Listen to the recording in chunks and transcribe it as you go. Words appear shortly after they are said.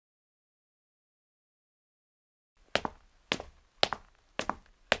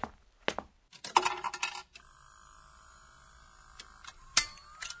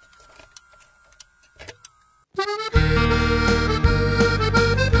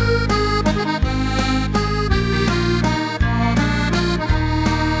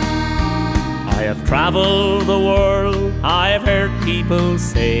travel the world, I've heard people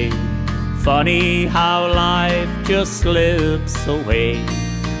say, funny how life just slips away.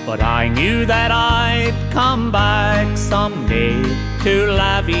 But I knew that I'd come back someday to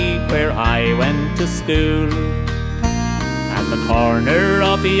Lavey, where I went to school. At the corner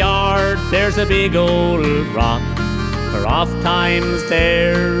of the yard there's a big old rock, where oft times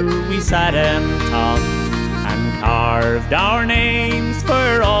there we sat and talked, and carved our names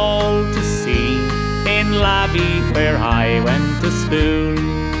for all to see in Lavey, where I went to school.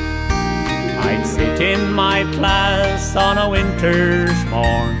 I'd sit in my class on a winter's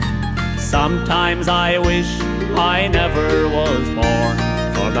morn. Sometimes I wish I never was born,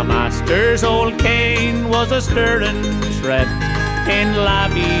 for the master's old cane was a stirring shred in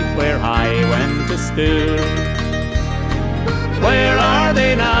Lavey, where I went to school. Where are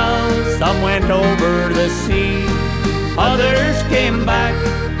they now? Some went over the sea, others came back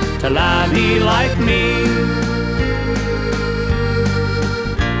to Lavey like me.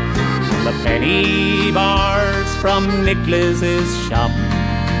 The penny bars from Nicholas's shop,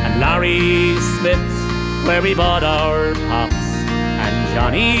 and Larry Smith's where we bought our pops, and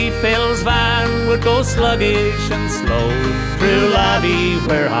Johnny Phil's van would go sluggish and slow through Lavey,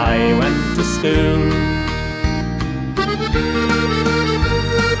 where I went to school.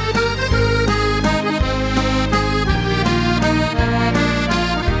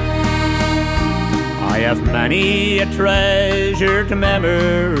 I have many a treasured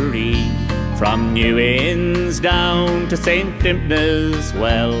memory, from New Inns down to St. Dimna's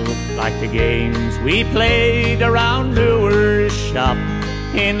Well, like the games we played around Brewer's shop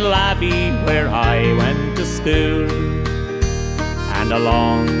in Lavey, where I went to school. And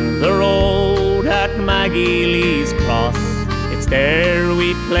along the road at Maggie Lee's Cross, it's there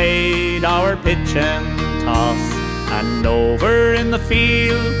we played our pitch and toss. And over in the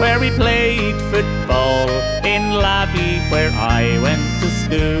field where we played football in Lavey, where I went to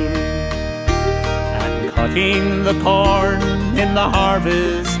school. And cutting the corn in the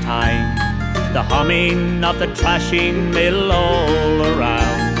harvest time, the humming of the thrashing mill all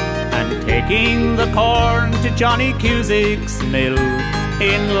around, and taking the corn to Johnny Cusick's mill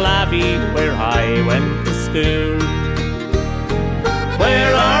in Lavey, where I went to school.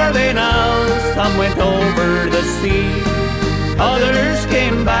 Where are they now? Some went over the sea, others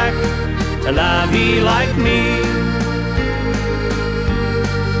came back to Lavey like me.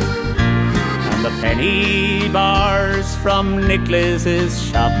 And the penny bars from Nicholas's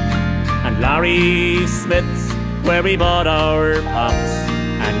shop, and Larry Smith's where we bought our pops,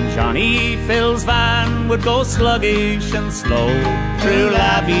 and Johnny Phil's van would go sluggish and slow through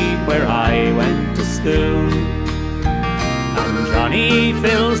Lavey, where I went to school. Johnny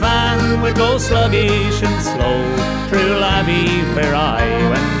Phil's van would go sluggish and slow through Lavey, where I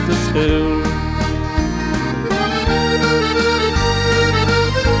went to school.